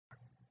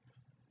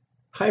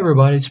Hi,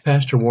 everybody. It's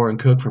Pastor Warren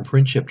Cook from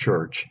Friendship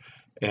Church,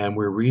 and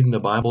we're reading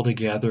the Bible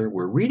together.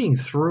 We're reading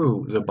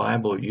through the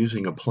Bible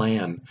using a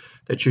plan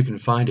that you can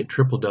find at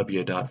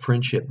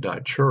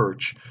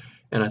www.friendship.church,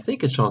 and I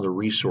think it's on the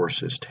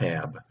Resources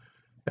tab.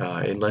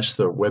 Unless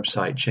the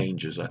website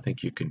changes, I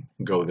think you can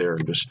go there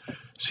and just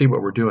see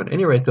what we're doing. At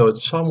any rate, though,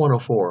 it's Psalm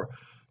 104.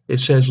 It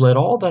says, "Let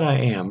all that I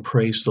am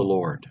praise the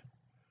Lord.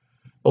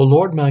 O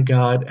Lord my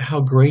God,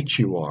 how great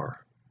you are!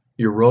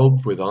 You're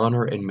robed with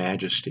honor and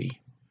majesty.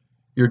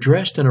 You're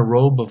dressed in a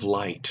robe of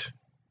light.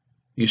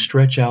 You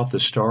stretch out the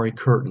starry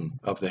curtain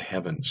of the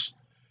heavens.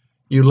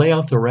 You lay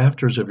out the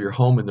rafters of your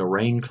home in the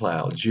rain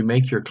clouds. You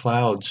make your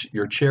clouds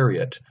your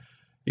chariot.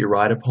 You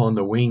ride upon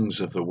the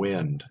wings of the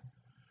wind.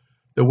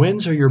 The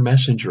winds are your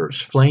messengers.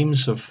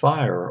 Flames of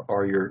fire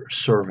are your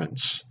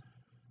servants."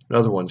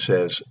 Another one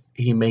says,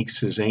 "He makes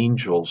his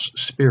angels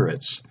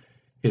spirits,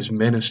 his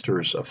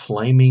ministers a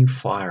flaming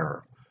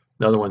fire."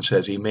 Another one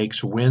says, "He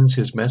makes winds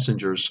his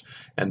messengers,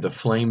 and the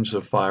flames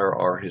of fire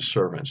are his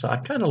servants." I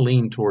kind of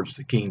lean towards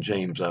the King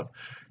James. I've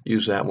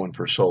used that one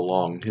for so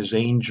long. His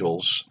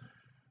angels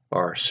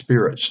are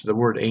spirits. The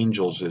word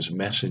angels is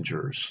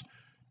messengers.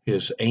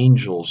 His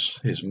angels,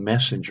 his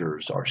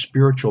messengers, are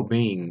spiritual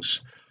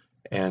beings,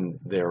 and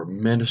they're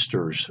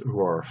ministers who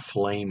are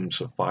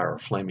flames of fire,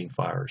 flaming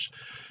fires.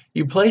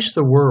 You place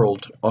the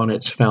world on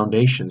its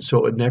foundation so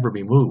it would never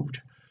be moved.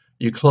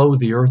 You clothe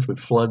the earth with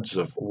floods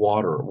of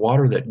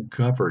water that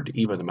covered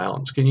even the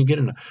mountains. Can you get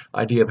an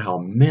idea of how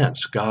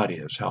immense God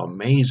is, how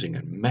amazing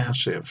and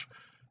massive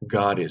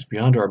God is,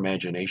 beyond our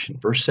imagination?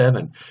 Verse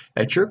 7,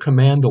 "At your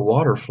command the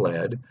water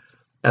fled.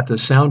 At the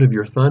sound of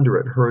your thunder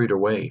it hurried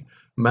away.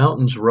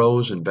 Mountains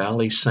rose and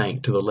valleys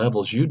sank to the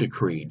levels you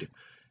decreed.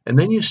 And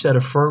then you set a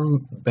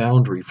firm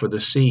boundary for the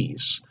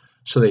seas,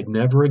 so they'd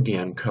never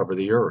again cover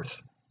the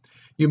earth.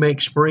 You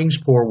make springs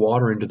pour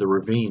water into the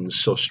ravines,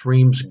 so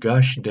streams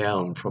gush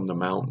down from the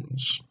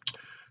mountains.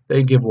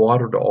 They give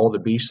water to all the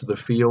beasts of the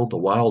field. The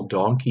wild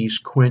donkeys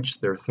quench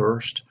their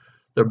thirst.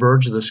 The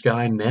birds of the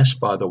sky nest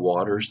by the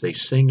waters. They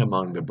sing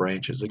among the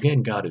branches."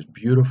 Again, God is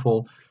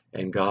beautiful,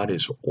 and God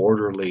is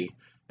orderly,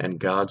 and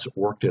God's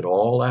worked it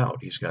all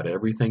out. He's got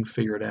everything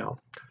figured out.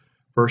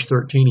 Verse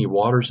 13, "He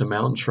waters the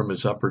mountains from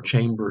his upper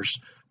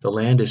chambers. The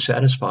land is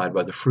satisfied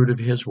by the fruit of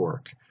his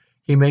work.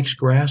 He makes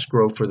grass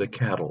grow for the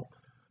cattle,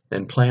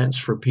 and plants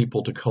for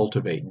people to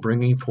cultivate,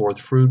 bringing forth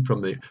food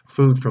from the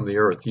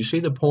earth." You see,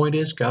 the point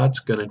is, God's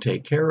going to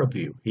take care of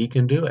you. He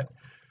can do it.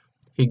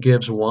 He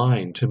gives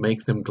wine to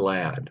make them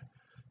glad,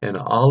 and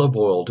olive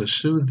oil to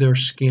soothe their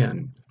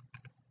skin,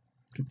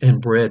 and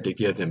bread to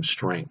give them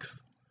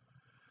strength.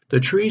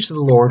 "The trees of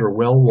the Lord are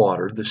well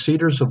watered, the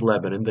cedars of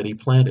Lebanon that he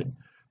planted.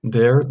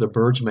 There the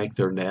birds make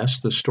their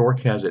nests, the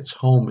stork has its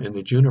home in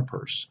the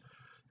junipers.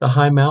 The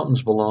high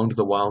mountains belong to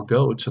the wild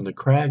goats, and the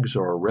crags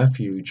are a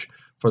refuge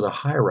for the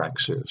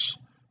hyraxes."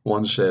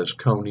 One says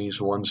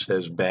conies, one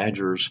says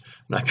badgers,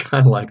 and I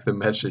kind of like the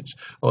message.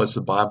 Oh, it's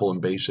the Bible in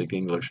basic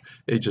English.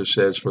 It just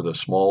says for the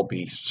small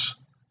beasts.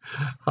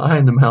 "High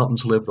in the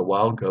mountains live the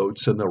wild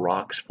goats, and the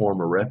rocks form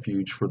a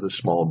refuge for the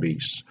small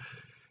beasts.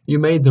 You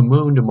made the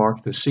moon to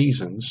mark the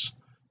seasons,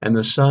 and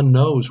the sun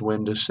knows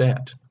when to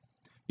set.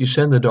 You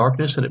send the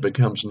darkness, and it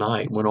becomes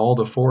night, when all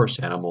the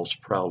forest animals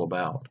prowl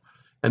about.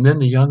 And then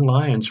the young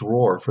lions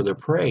roar for their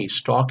prey,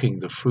 stalking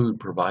the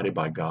food provided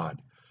by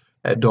God.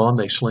 At dawn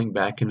they slink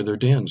back into their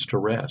dens to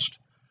rest.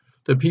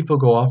 The people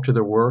go off to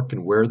their work,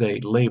 and where they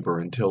labor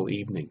until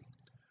evening.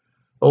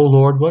 O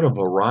Lord, what a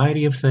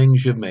variety of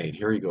things you've made."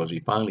 Here he goes. He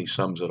finally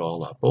sums it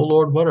all up. "O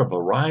Lord, what a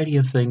variety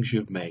of things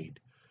you've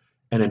made,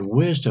 and in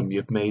wisdom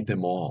you've made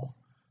them all.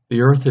 The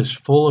earth is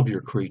full of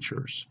your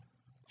creatures.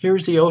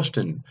 Here's the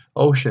ocean,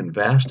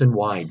 vast and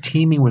wide,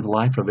 teeming with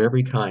life of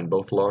every kind,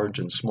 both large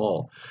and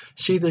small.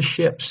 See the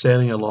ships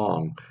sailing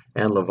along,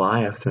 and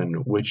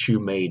Leviathan, which you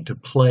made to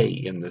play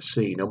in the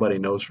sea." Nobody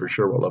knows for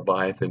sure what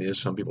Leviathan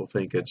is. Some people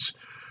think it's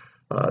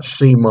a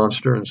sea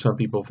monster, and some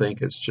people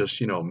think it's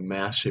just,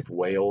 massive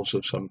whales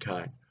of some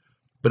kind.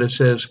 But it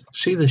says,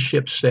 "See the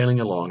ships sailing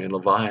along, and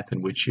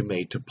Leviathan, which you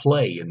made to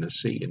play in the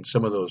sea." And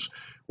some of those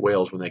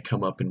whales, when they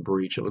come up and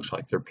breach, it looks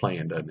like they're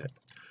playing, doesn't it?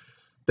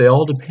 They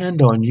all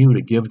depend on you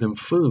to give them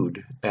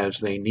food as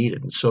they need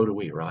it, and so do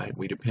we, right?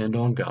 We depend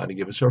on God to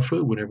give us our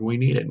food whenever we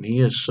need it, and he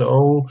is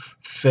so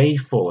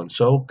faithful and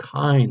so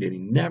kind, and he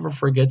never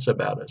forgets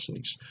about us, and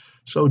he's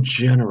so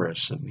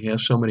generous, and he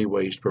has so many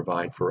ways to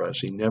provide for us.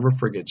 He never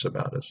forgets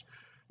about us.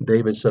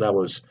 David said, "I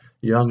was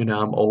young and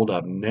now I'm old.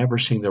 I've never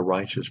seen the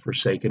righteous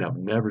forsaken. I've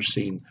never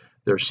seen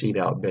their seed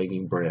out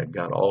begging bread."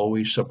 God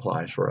always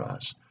supplies for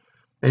us.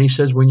 And he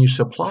says, when you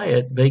supply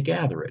it, they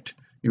gather it.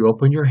 You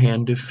open your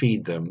hand to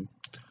feed them,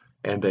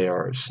 and they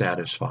are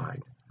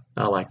satisfied.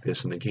 I like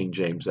this in the King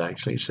James.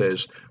 Actually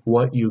says,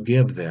 what you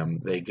give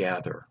them, they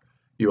gather.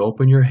 You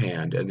open your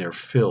hand, and they're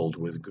filled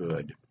with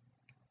good.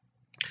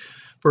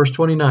 Verse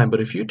 29,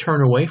 "But if you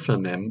turn away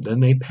from them, then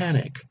they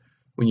panic.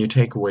 When you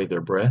take away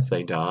their breath,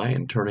 they die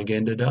and turn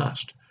again to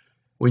dust.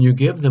 When you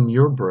give them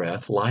your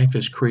breath, life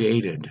is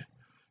created,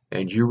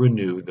 and you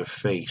renew the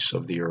face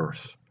of the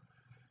earth."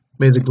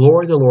 May the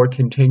glory of the Lord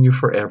continue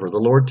forever. The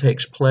Lord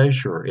takes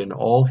pleasure in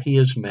all he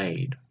has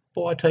made.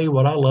 Boy, I tell you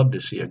what, I love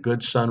to see a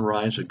good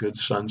sunrise, a good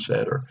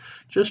sunset, or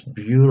just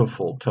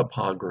beautiful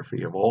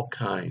topography of all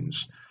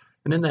kinds.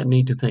 And isn't that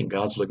neat to think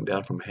God's looking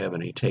down from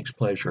heaven? He takes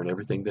pleasure in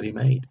everything that he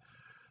made.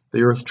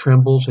 The earth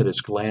trembles at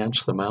his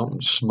glance, the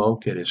mountains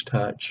smoke at his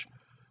touch.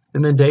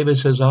 And then David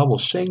says, I will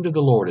sing to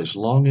the Lord as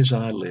long as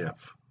I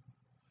live.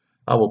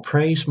 I will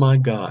praise my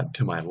God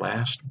to my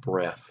last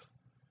breath.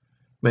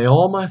 May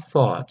all my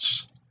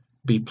thoughts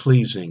be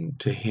pleasing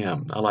to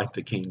him. I like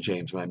the King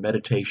James. My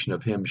meditation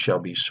of him shall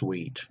be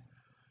sweet.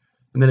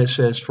 And then it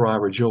says, for I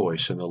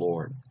rejoice in the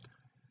Lord.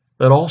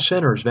 Let all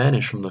sinners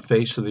vanish from the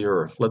face of the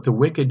earth. Let the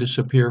wicked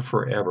disappear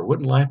forever.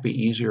 Wouldn't life be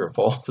easier if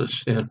all the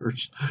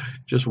sinners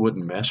just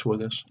wouldn't mess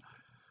with us?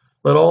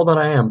 Let all that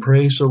I am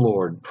praise the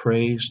Lord.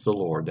 Praise the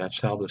Lord.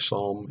 That's how the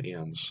psalm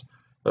ends.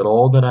 Let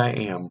all that I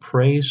am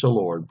praise the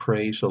Lord.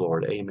 Praise the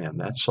Lord. Amen.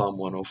 That's Psalm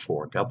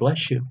 104. God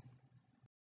bless you.